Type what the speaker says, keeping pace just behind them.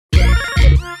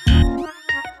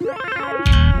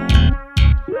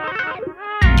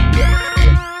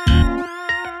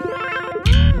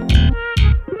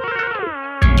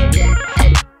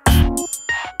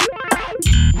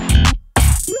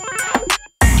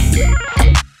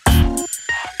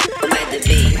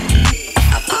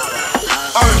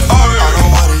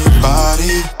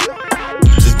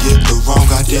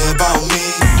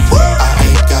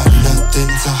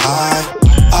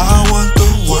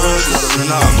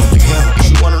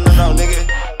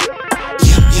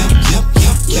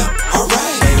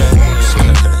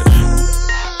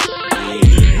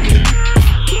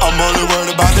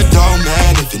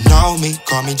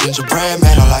me gingerbread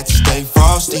man, I like to stay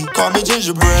frosty. Call me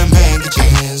gingerbread man, get your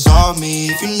hands off me.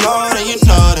 If you know, then you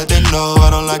know that they know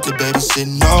I don't like to babysit,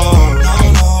 no. No,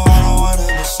 I don't wanna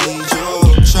mislead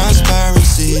you.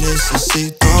 Transparency, this is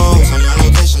see-through. On your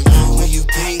location, when you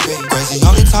ping, baby. Crazy,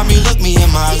 only time you look me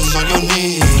in my eyes is on your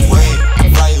knees. Wait,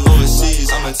 fly you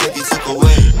overseas, I'ma take you to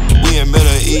Kuwait. We in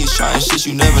Middle East, trying shit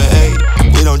you never ate.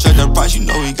 We don't check the price, you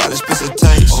know we got expensive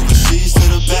taste. Overseas to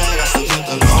the bag, I still get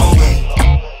the long way.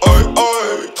 Oi,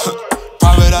 oi.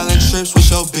 Private island trips with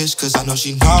your bitch, cause I know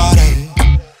she naughty.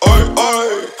 Oi,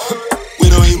 oi. We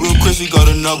don't eat real crisp, we go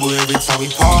to Noble every time we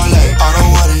parlay. I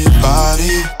don't want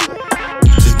anybody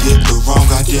to get the wrong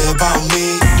idea about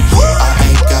me. I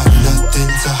ain't got nothing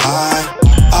to hide.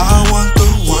 I want the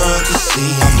world to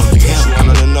see I'm a pimp. You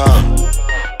wanna know?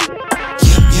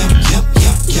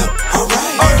 Yep,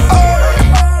 alright.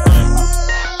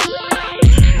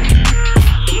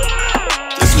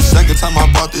 This is the second time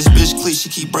I bought this bitch cleat, she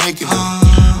keep breaking it.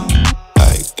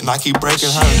 Hey, and I keep breaking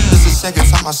her. This is the second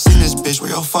time I seen this bitch, where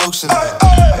your folks in it.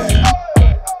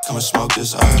 Come and smoke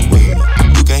this herb with me.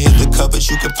 You can hit the cup, but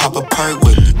you can pop a perk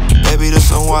with me. Baby, this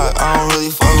some white, I don't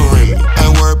really fuck with me.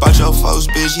 Ain't worried about your folks,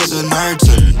 bitch, he's a nerd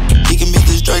to me. He can meet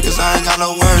this Drake, cause I ain't got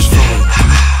no words for him.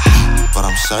 But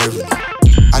I'm serving it.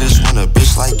 I just want a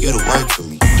bitch like you to work for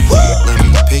me. Let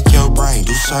me pick your brain,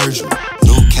 do surgery.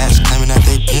 New cats claiming that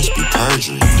they pimps be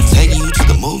perjury. Taking you to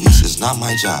the movies is not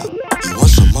my job. You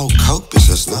want some more coke, bitch,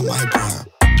 that's not my bribe.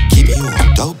 Keeping you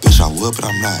on dope, bitch, I would, but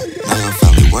I'm not. Now your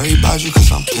family worry about you,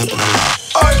 cause I'm pimping a lot.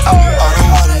 I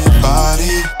don't want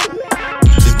anybody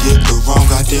to get the wrong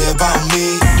idea about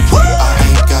me. I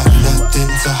ain't got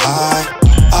nothing to hide.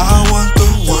 I want the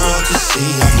world to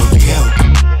see I'm a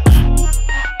pimp.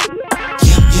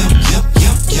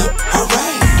 Yep,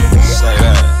 alright. Say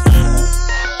that.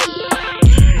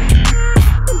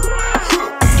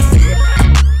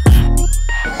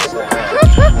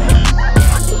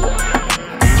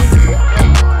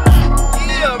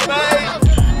 Yeah, babe.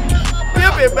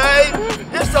 Pimpin', babe.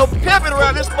 It's so pimpin'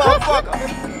 around this motherfucker.